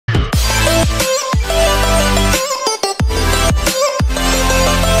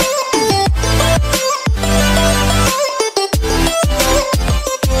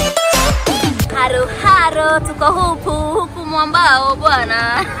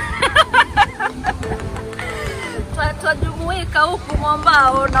tunajumuika huku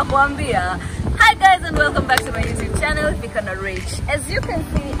mwambao nakuambia. Hi guys and welcome back to my YouTube channel, Vikana Rich. As you can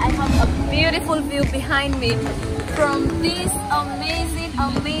see, I have a beautiful view behind me from this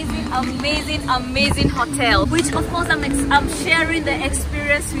amazing hotel, which of course I'm sharing the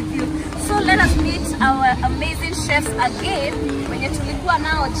experience with you. So let us meet our amazing chefs again. Wenye tulikuwa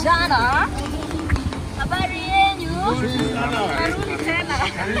nao jana. Habari yenu? Karudi tena.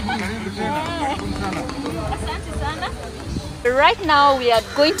 Asante sana. Right now we are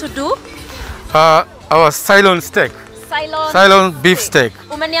going to do our Ceylon steak. Ceylon beef steak.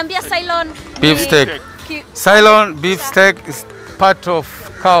 Umeniambia Ceylon beef steak. Ceylon beef steak is part of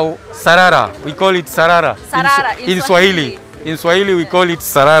cow sarara. We call it sarara. Sarara in Swahili. In Swahili we call it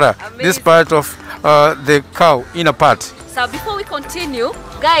sarara. Amazing. This part of the cow inner part. So before we continue,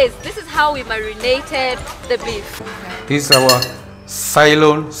 guys, this is how we marinated the beef. This is our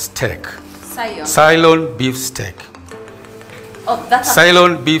Ceylon steak. Ceylon beef steak. Oh, that's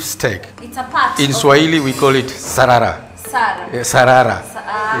Ceylon beef steak. It's a part. In Swahili we call it sarara. Sarara.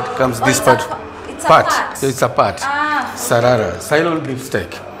 It comes this part. It's a part. It's a part. Sarara. Ceylon beef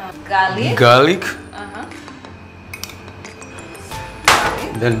steak. Garlic.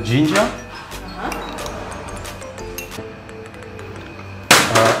 Then ginger.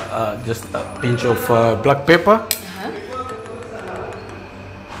 Just a pinch of black pepper.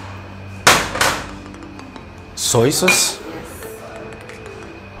 Soy sauce.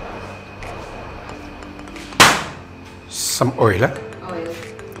 Some oil.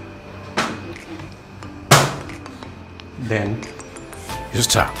 Then you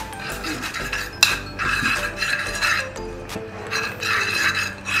stir.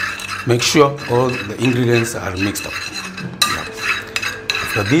 Make sure all the ingredients are mixed up.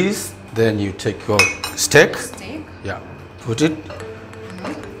 After this, then you take your steak. Yeah, put it.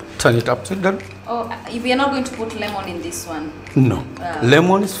 Turn it upside down. Oh, we are not going to put lemon in this one. No,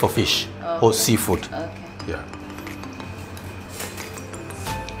 lemon is for fish or seafood. Okay. Yeah.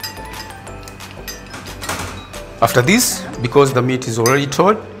 After this, because the meat is already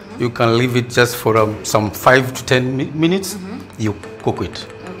thawed, you can leave it just for some 5 to 10 minutes. You cook it.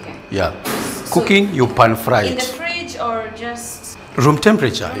 Okay. Yeah. Cooking, you pan fry it. In the fridge or just room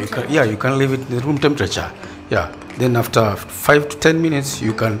temperature? You can leave it in the room temperature. Yeah. Then after 5 to 10 minutes,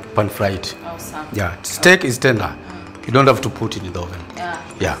 you can pan fry it. awesome. Yeah. Steak is tender. You don't have to put it in the oven.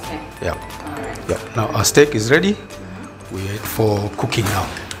 Yeah. Okay. Yeah. All right. Yeah. Now our steak is ready. We wait for cooking now.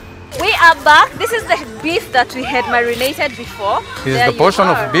 We are back. This is the beef that we had marinated before. This is the portion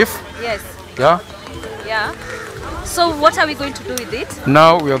of beef. Yes. Yeah. Yeah. So what are we going to do with it?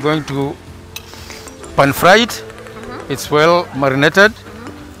 Now we are going to pan fry it. It's well marinated.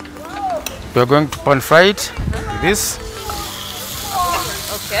 We are going to pan fry it. This.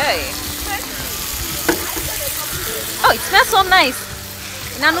 Okay. Oh, it smells so nice.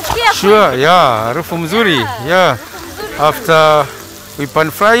 Inanukia. Sure. Yeah. Harufu mzuri. Yeah. After we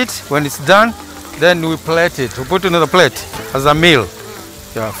pan fry it, when it's done, then we plate it. We put it on the plate as a meal.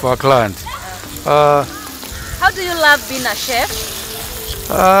 Yeah, for our client. How do you love being a chef?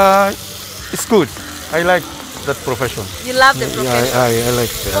 It's good. I like that profession. You love the profession. Yeah, I like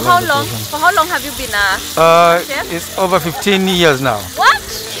it. For how long? For how long have you been a chef? It's over 15 years now. What?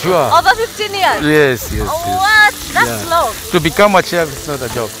 Sure. Over 15 years? Yes. What? That's long. To become a chef, it's not a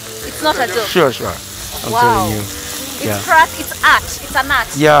job. It's not a job. Sure. I'm telling you. It's craft, it's art, it's an art.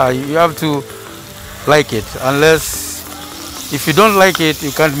 Yeah, you have to like it. Unless, if you don't like it,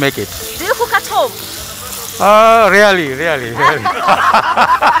 you can't make it. Do you cook at home? Really.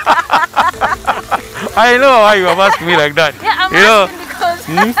 I know why you have asked me like that. Yeah, I'm asking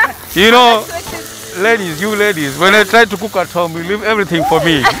because... You know, ladies, when I try to cook at home, you leave everything for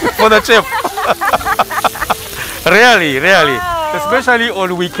me, for the chef. Really. Wow. Especially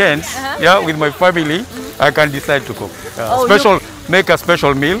on weekends, with my family, I can decide to cook. Make a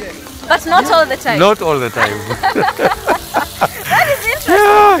special meal. But not all the time. Not all the time. That is interesting.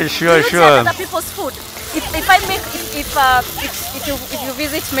 Yeah, sure. Do you try other people's food? If you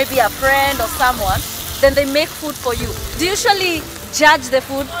visit maybe a friend or someone, then they make food for you. Do you usually judge the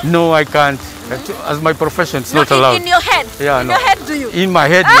food? No, I can't. As my profession, it's not allowed. In your head? Yeah, your head, do you? In my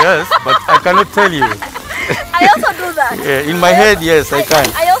head, yes, but I cannot tell you. I also do that. Yeah, in my head, yes, I can.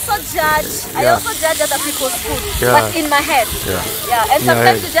 I also judge other people's food, but in my head. Yeah, and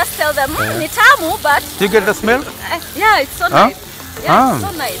sometimes you just tell them, ni tamu, but... Do you get the smell? Yeah, it's so nice. Yeah, it's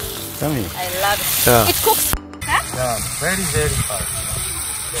so nice. Tell me. I love it. Yeah. It cooks. Yeah, very fast.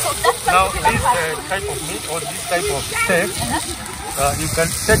 So that's now, this type of meat or this type of steak, you can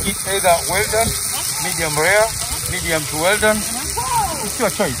take it either well done, medium rare, medium to well done. It's your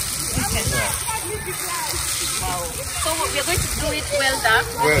choice. Wow. So we are going to do it well done.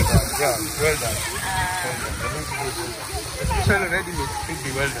 Well done, yeah, well done. Especially ready meat should be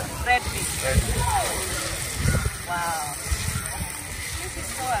well done. Red meat. Red meat. Wow. This is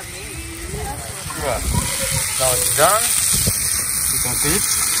so amazing. Sure. Now it's done. You can see it.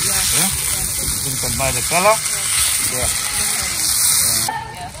 Yeah. You can admire the color. Yeah.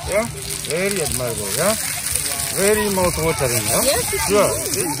 Yeah. Very admirable. Yeah. Very mouth-watering. Yeah. Yes, it sure.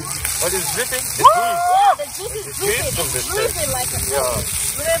 is. What is dripping? The Yeah, juice. the juice is The juice of the dripping. steak. Dripping like a Yeah.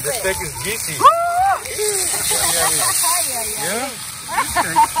 The dripping. steak is juicy. Yeah.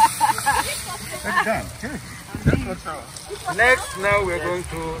 That's done. Good. That's what's up. Next, now we're going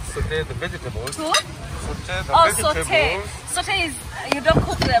to saute the vegetables. Cool. Saute the Oh, vegetables. saute. Saute is, you don't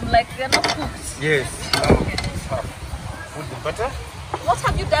cook them, like they're not cooked. Yes. Now, put the butter. What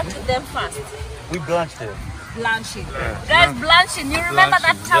have you done to them first? We blanched them. Blanching. Yeah. Guys, blanching. You remember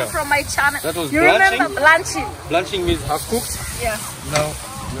that Blanching, term yeah. from my channel? That was you remember blanching? Blanching means half cooked. Yeah. Now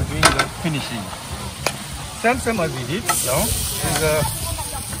we're doing the finishing. Same as we did. Now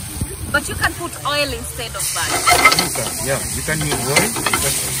But you can put oil instead of that. you can use oil,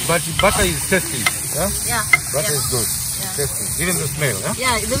 but butter is tasty. Yeah, Yeah. butter is good. Tasty. Even the smell. Yeah,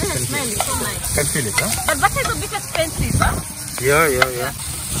 Yeah, the way it smells is so nice. can feel it. Huh? But butter is a bit expensive, huh? Yeah.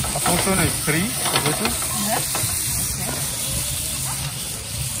 A portion is 3 potatoes.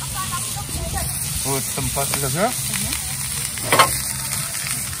 Put some pasta here.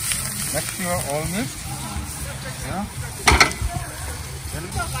 Make sure all mixed. Yeah. Then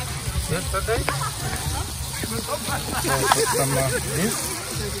yes, pate. Put some this.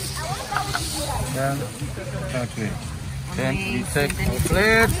 Then okay. Then we take our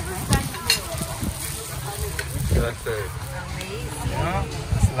plate. That's it. Yeah.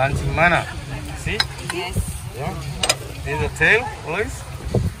 It's launching manna. See? Yes. Yeah. This is the tail, boys.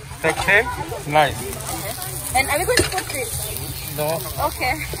 Take tail. It's nice. And are we going to put this? No.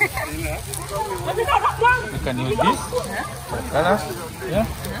 Okay. You can use this. Color. Yeah.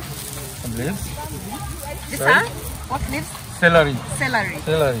 Some leaves. This are? What leaves? Celery. Celery.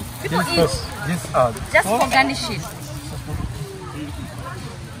 Celery. People This eat. sauce. This Just sauce. for garnishing.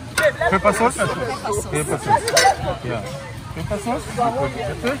 Pepper sauce. Pepper sauce. Pepper sauce. Yeah. Pepper sauce. You put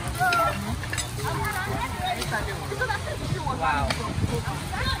pepper. Wow.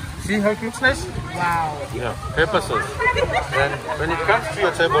 See how it looks nice? Wow. Yeah. Pepper sauce. Then when it comes to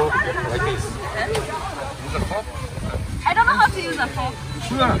your table, like this. Use a fork. I don't know how to use a fork.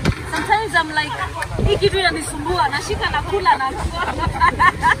 Sure. Sometimes I'm like, hii kitu inanisumbua, nashika na kula na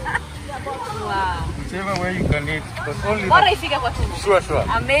wow. Whichever way you can eat, but only. Bora ifike kwa tumbo. Sure.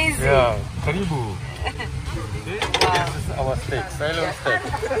 Amazing. Yeah. Karibu. This is our steak, silent steak.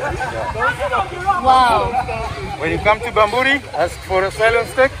 Yeah. Wow. When you come to Bamburi, ask for a silent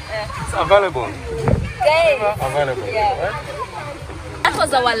steak. It's available. Okay. Available. Yeah. Right? That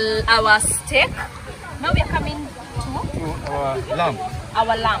was our steak. Now we are coming to To our lamb.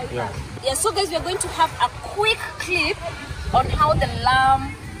 our lamb. Yeah. So guys, we are going to have a quick clip on how the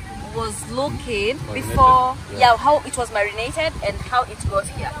lamb was looking before, how it was marinated and how it got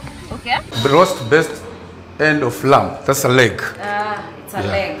here. Okay? Roast best end of lamb. That's a leg. It's a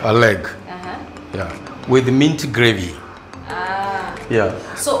leg. A leg. Yeah. With mint gravy. Yeah.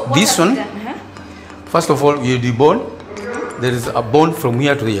 So what This have you one, done? first of all, you debone. There is a bone from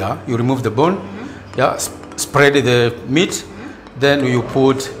here to here. You remove the bone. Yeah. Spread the meat. Then you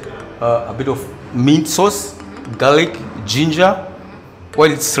put a bit of mint sauce, garlic, ginger,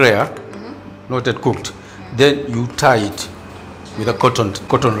 while it's rare, not yet cooked. Then you tie it with a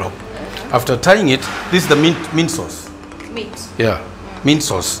cotton rope. After tying it, this is the mint sauce. Meat. Yeah, mint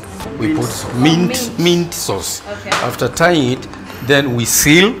sauce. We put mint sauce. Okay. After tying it, then we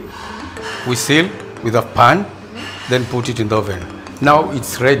seal with a pan, then put it in the oven. Now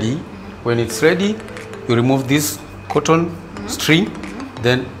it's ready. When it's ready, you remove this cotton string,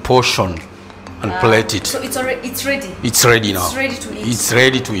 then portion and plate it. So it's ready. It's ready now. It's ready to eat. It's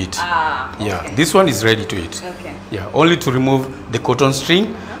ready to eat. Okay. Yeah, this one is ready to eat. Okay. Yeah, only to remove the cotton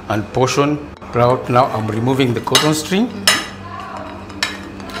string and portion. Right now I'm removing the cotton string.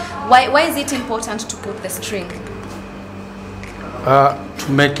 Why is it important to put the string?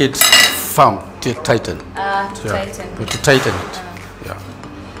 To make it firm, to tighten. To tighten. To tighten it. Yeah.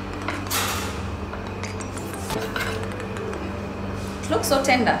 It looks so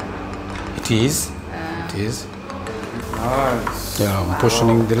tender. It is. It is. Nice. Yeah, I'm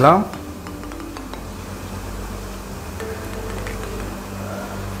portioning the lamb.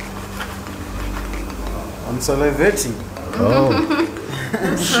 I'm salivating. Oh,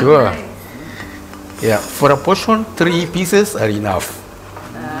 sure. Yeah, for a portion, 3 pieces are enough.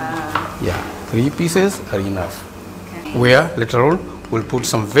 Yeah, 3 pieces are enough. Okay. Where later on we'll put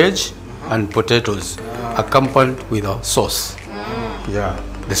some veg and potatoes accompanied with a sauce. Yeah,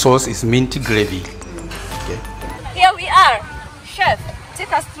 the sauce is minty gravy. Okay. Here we are. Chef,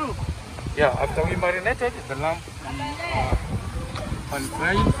 take us through. Yeah, after we marinated the lamb and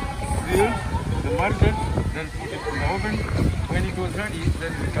fried, grilled, the market, then put it in the oven. When it was ready,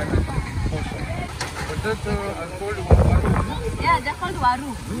 then we can portion. Potato and cold water. Yeah, they're called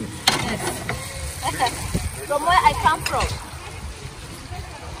waru. Yes. From where I come from.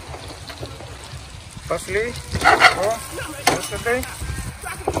 Parsley, yesterday.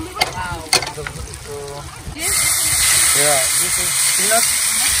 Wow. This? Yeah, this is peanut.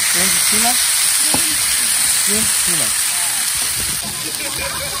 Peanut. Peanut.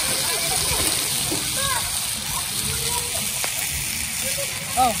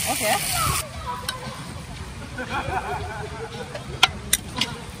 Oh, okay.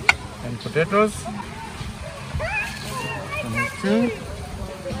 And potatoes. And stew.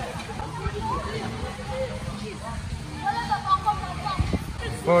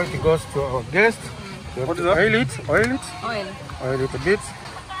 Before it goes to our guest, you have to oil it. Oil it a bit.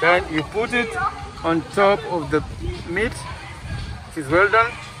 Then you put it on top of the meat. It is well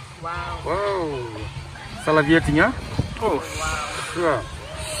done. Wow. Wow. Salviating, yeah? Oh, wow. Sure.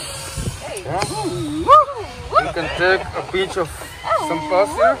 Yeah. You can take a pinch of some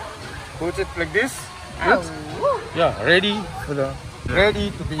pasta, put it like this. Good. Yeah, ready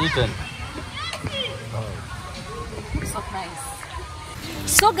to be eaten. So nice.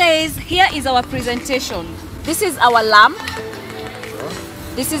 So guys, here is our presentation. This is our lamb.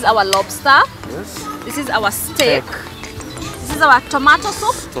 This is our lobster. Yes. This is our steak. This is our tomato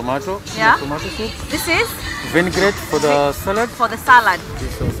soup. Tomato. Yeah. Tomato soup. This is Vinaigrette for the salad. for the salad.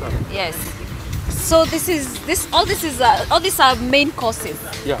 This is salad. Yes. So all these are main courses.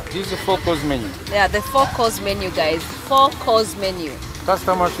 Yeah, this is a 4-course menu. Yeah, the 4-course menu, guys. 4-course menu.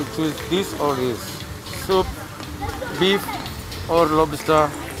 Customers should choose this or this. Soup, beef or lobster,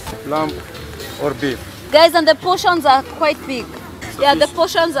 lamb or beef. Guys, and the portions are quite big. Yeah, the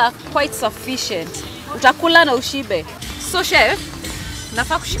portions are quite sufficient. Utakula na ushibe. So chef,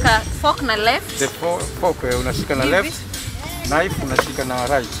 nafaa kushika fork na left. The fork unashika na left, knife unashika na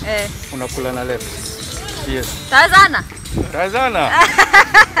right. Unakula na left. Yes. Tazana.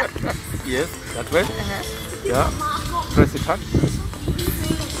 Yes, that way. Yeah. Press it hard.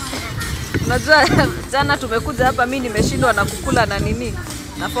 Unajua jana tumekuja hapa mimi nimeshindwa na kukula na nini?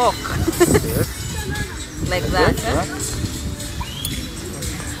 Na fork. Yes. Like that. Yeah.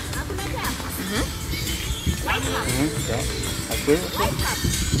 Yeah. Okay.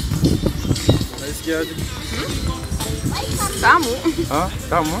 Nasikia aje? Tamu.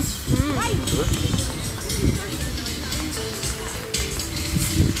 Tamu.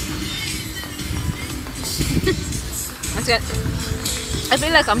 I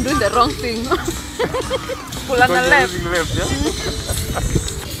feel like I'm doing the wrong thing. Pull on the left. Yeah?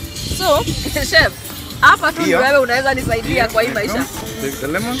 So, chef, hapa tu wewe unaweza nisaidia kwa hii maisha. Take the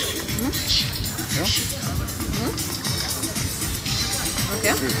lemon.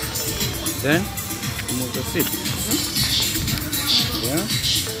 Yeah. Okay. Then remove the seed. Yeah.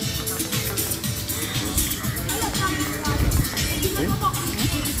 Okay.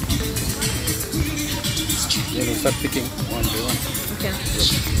 Then we'll start picking one by one. Okay.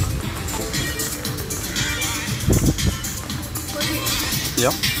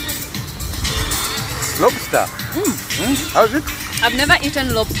 Yeah. Lobster. How's it? I've never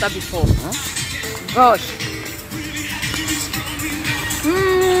eaten lobster before. Gosh.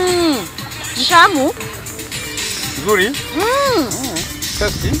 Tamu. Guri.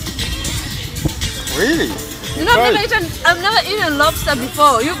 Tasty. Really? You know, I've never eaten lobster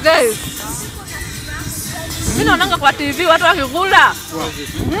before. You guys. Mimi naona kwa TV watu wakikula.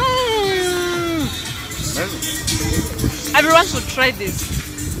 Everyone should try this.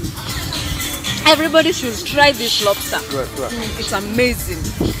 Everybody should try this lobster. It's amazing.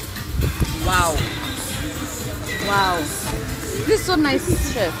 Wow. Wow. This is so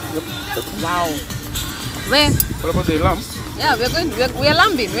nice, chef. Wow. Where? What about the lamb? Yeah, we are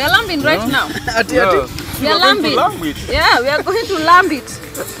lambing. We are lambing right now. Yeah. We are lambing. Yeah, we are going to lamb it.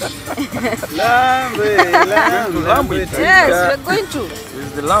 Lamb it. Yes, we are going to. This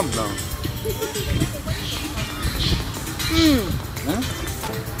is the lamb now.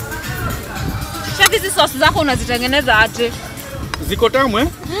 Chef, hizi sauce zako unazitengeneza aje? Ziko tamu eh?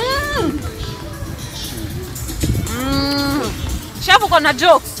 Chef, uko na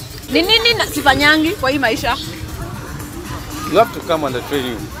jokes. Ni nini sifanyangi kwa hii maisha? You have to come and train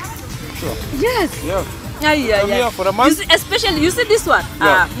you. Sure. Yes. Yeah. Yeah. For a month. Especially, you see this one?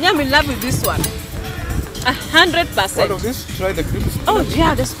 Yeah. I'm in love with this one. 100%. What of this? Try the cream spinach. Oh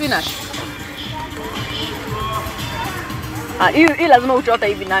yeah, the spinach. Hii lazima uchote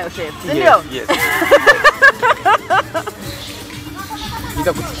hivi nayo chef. Ndio? Yes.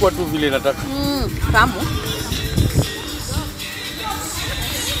 Nitakuchukua tu vile nataka. Tamu.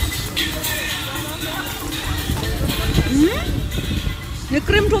 Ni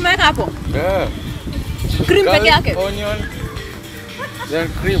cream tu umeweka hapo? Yeah. Cream peke yake? Onion. Then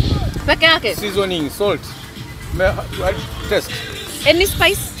cream. Peke yake? Seasoning, salt. May I test? Any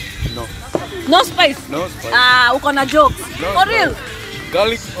spice? No. No spice? No spice. Uko na jokes. No For spice. real?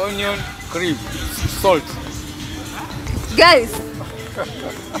 Garlic, onion, cream, salt. Guys.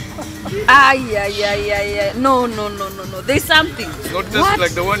 No. There's something. It's not just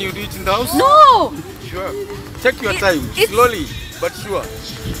like the one you do it in the house? No. Sure. Take your time. Slowly, but sure.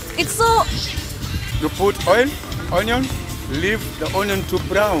 It's so... You put oil, onion, leave the onion to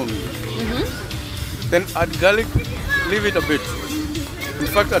brown. Then add garlic, leave it a bit. In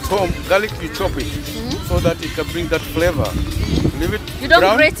fact, at home, garlic you chop it so that it can bring that flavor. Leave it You don't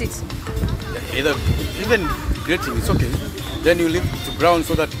brown. grate it? Even grating, it's okay. Then you leave it to brown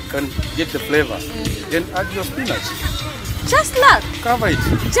so that it can get the flavor. Then add your spinach. Just that? Cover it.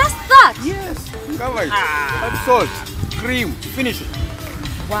 Just that? Yes, cover it. Add salt, cream, finish it.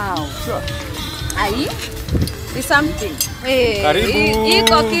 Wow. Sure. Ai, is something. Karibu.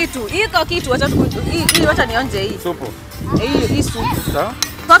 Iko kitu. Wacha nionje hii. Supu. Hii supu. Sawa?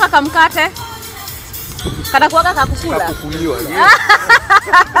 Toka kamkate. Kana kuaga kakukula. Kakukuliwa.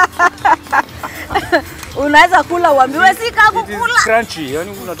 Unaweza kula uambiwe si It is kakukula. crunchy.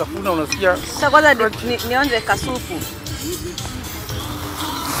 Yani unatafuna unasikia. Sasa kwanza nionje kasupu.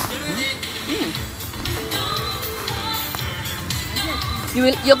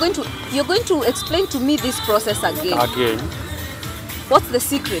 You're going to explain to me this process again. What's the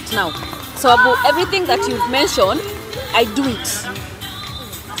secret now? So about everything that you've mentioned, I do it.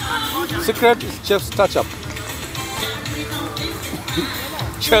 Secret is chef's touch-up.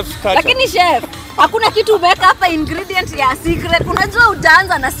 Chef's touch-up. Lakini chef, hakuna kitu umeweka hapa ingredient ya secret. Unajua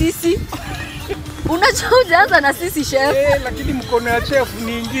utaanza na sisi. Chef. Lakini mkono ya chef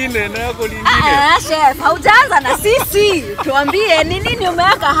ni ingine na yako ni ingine. Chef, haujaanza na sisi. Tuambie ni nini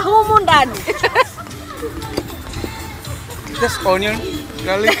umeweka humu ndani. Just onion,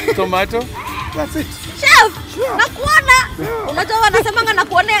 garlic, tomato. That's it. Chef, nakuona. Unajua wanasemanga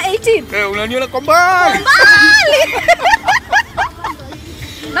nakuonea 18. Unaniona kwa mbali.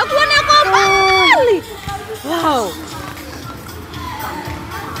 Nakuonea kwa mbali. Wow.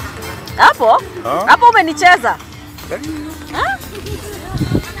 Hapo umenicheza.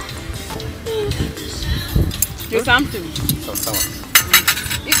 You something. Sawa.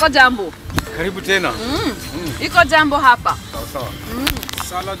 Iko jambo. Karibu tena. Iko jambo hapa. Sawa.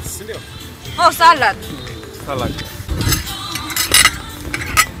 Salad ndio. Oh, salad.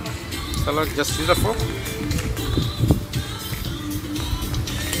 Salad, just use a fork.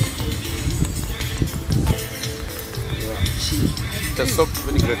 Just soaked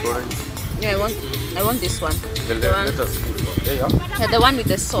vinaigrette orange. Yeah, I want this one. The lettuce. There you are. Yeah, the one with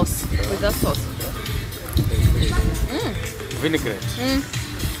the sauce. With the sauce. Vinaigrette.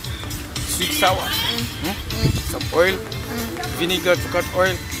 Sweet sour. Some oil. Vinegar to cut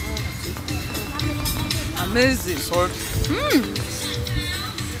oil. Amazing. Salt.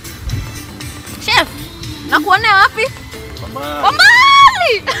 Chef, nakuonea wapi? Mama.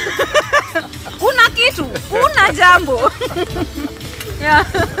 Una kitu, una jambo. Yeah.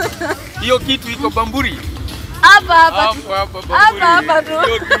 Hiyo kitu iko Bamburi. Hapa tu.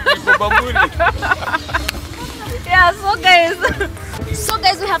 Hiyo kitu iko Bamburi. Yeah, so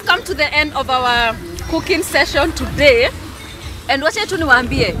guys, we have come to the end of our cooking session today. And wacha tu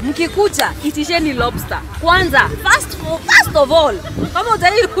niwaambie, mkikuja itisheni lobster. Kwanza, first of all, kama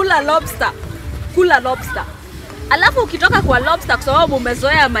hujai kula lobster, kula lobster. Alafu ukitoka kwa lobster kwa sababu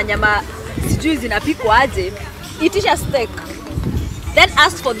umezoea manyama sijui zinapikwa aje, itisha steak. Then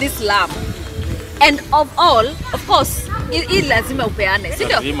ask for this lamb. And of course, hii lazima upeane, si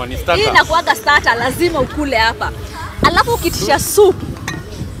ndio? Hii inakuaga starter, lazima ukule hapa. Alafu ukitisha soup.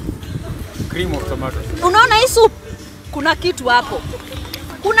 Cream of tomato. Unaona hii soup? Kuna kitu hapo.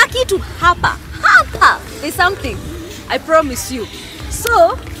 Kuna kitu hapa. There's something. I promise you.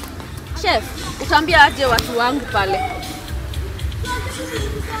 So, chef, utaambia aje watu wangu pale?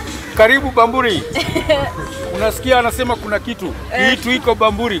 Karibu Bamburi. Unasikia anasema kuna kitu. Kitu iko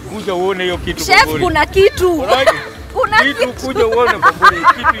Bamburi, kuja uone hiyo kitu Chef, Bamburi. kuna kitu. Alright? Kuna kitu. Kuja uone Bamburi.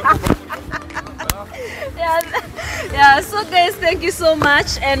 Kitu iko Bamburi. Yeah, so guys, thank you so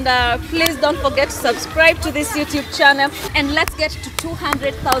much, and please don't forget to subscribe to this YouTube channel, and let's get to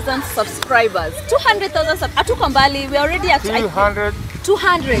 200,000 subscribers. 200,000 Atuko mbali, we're already at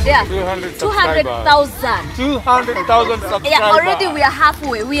 200, yeah. 200,000. 200,000 subscribers. Yeah, already we are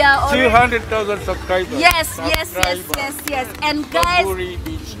halfway. We are already 200,000 subscribers. Yes. And guys,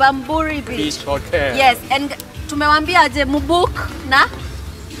 Bamburi Beach Hotel. Yes, and tumewambia aje mubook na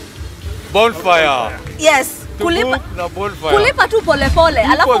bonfire. Yes. Kulipa tu pole pole,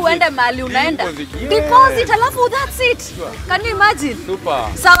 alafu uende mahali unaenda. Deposit, alafu that's it. Can you imagine?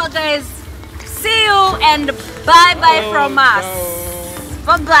 Super. So guys, see you and bye from us.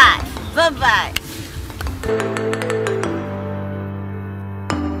 Bye bye.